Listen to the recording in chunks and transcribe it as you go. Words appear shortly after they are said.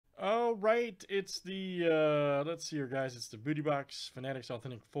All right, it's the let's see here, guys. It's the Booty Box Fanatics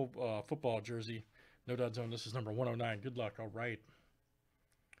Authentic football jersey. No Dud Zone. This is number 109. Good luck. All right.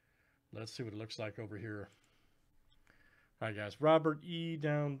 Let's see what it looks like over here. All right, guys. Robert E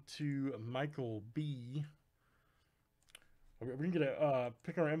down to Michael B. We're gonna get a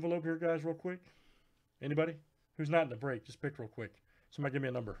pick our envelope here, guys, real quick. Anybody who's not in the break, just pick real quick. Somebody give me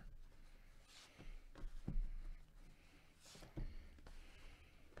a number.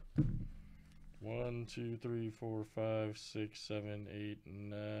 One, 2, 3, 4, 5, 6, 7, 8,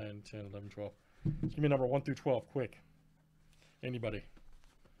 9, 10, 11, 12. Just give me a number 1 through 12, quick. Anybody?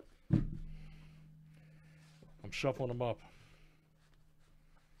 I'm shuffling them up.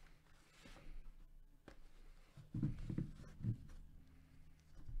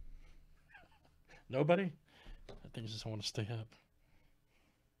 Nobody? I think I just want to stay up.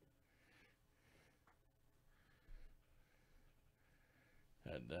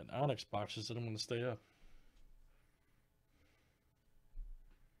 And Onyx boxes that I'm going to stay up.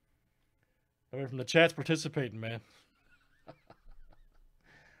 I mean, from the chat's participating, man.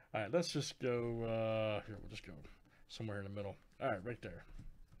 All right, let's just go. Here, we'll just go somewhere in the middle. All right, right there.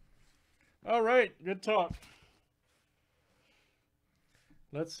 All right, good talk.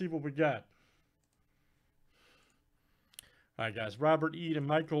 Let's see what we got. All right, guys. Robert E. and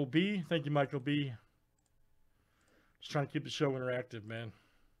Michael B. Thank you, Michael B. Just trying to keep the show interactive, man.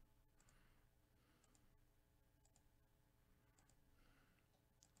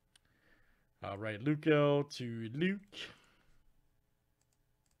 All right, Luke L. to Luke.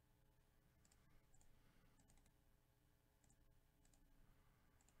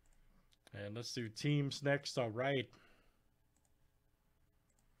 And let's do teams next. All right.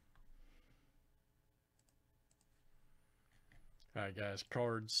 All right, guys.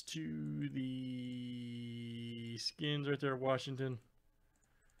 Cards to the Skins right there, Washington.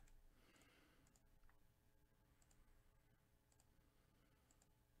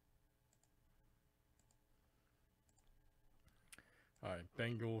 All right,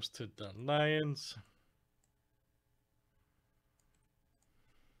 Bengals to the Lions.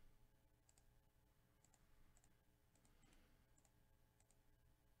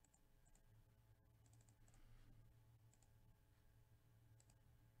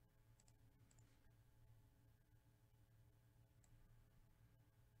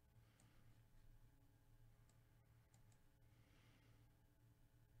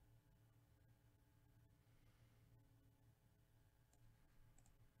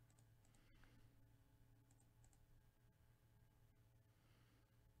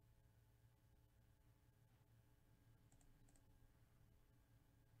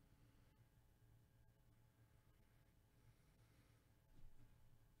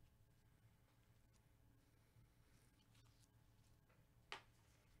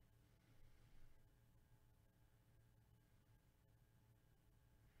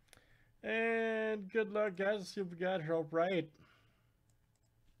 And good luck, guys. Let's see what we got here. All right.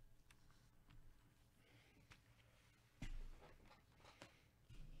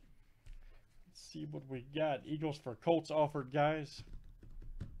 Let's see what we got. Eagles for Colts offered, guys.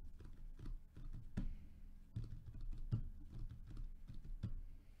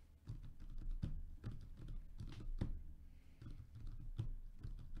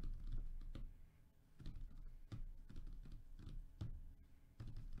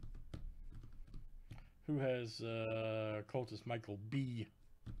 Who has Colts is Michael B.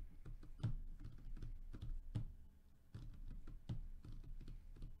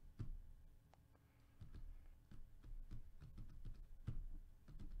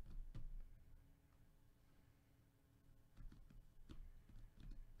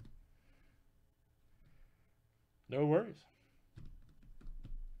 No worries.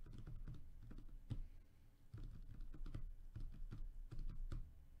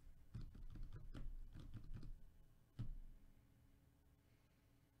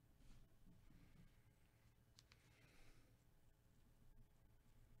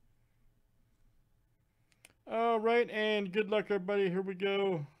 All right, and good luck, everybody. Here we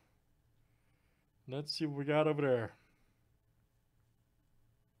go. Let's see what we got over there.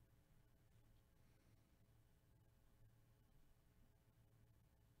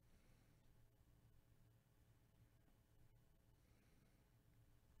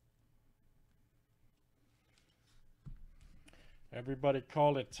 Everybody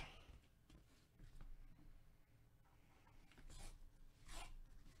call it.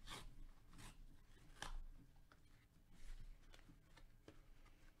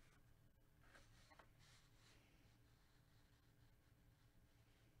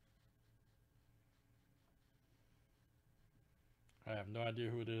 I have no idea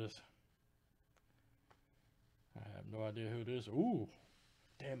who it is. I have no idea who it is. Ooh,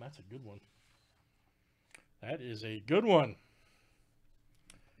 damn, that's a good one. That is a good one.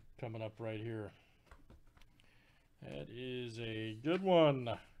 Coming up right here. That is a good one.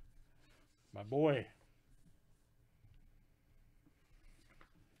 My boy.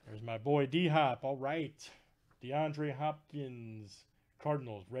 There's my boy D-Hop. All right. DeAndre Hopkins.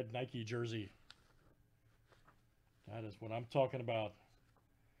 Cardinals. Red Nike jersey. That is what I'm talking about.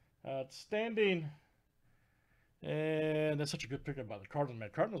 Outstanding. And that's such a good pickup by the Cardinals, man.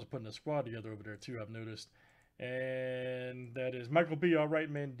 Cardinals are putting a squad together over there, too, I've noticed. And that is Michael B. All right,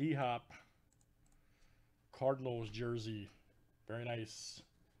 man. D-Hop. Cardinals jersey. Very nice.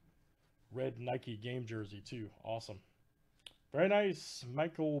 Red Nike game jersey, too. Awesome. Very nice.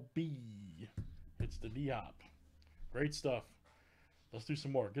 Michael B. It's the D-Hop. Great stuff. Let's do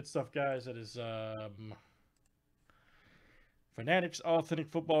some more. Good stuff, guys. That is Fanatics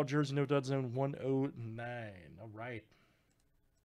Authentic Football Jersey No Dud Zone 109. All right.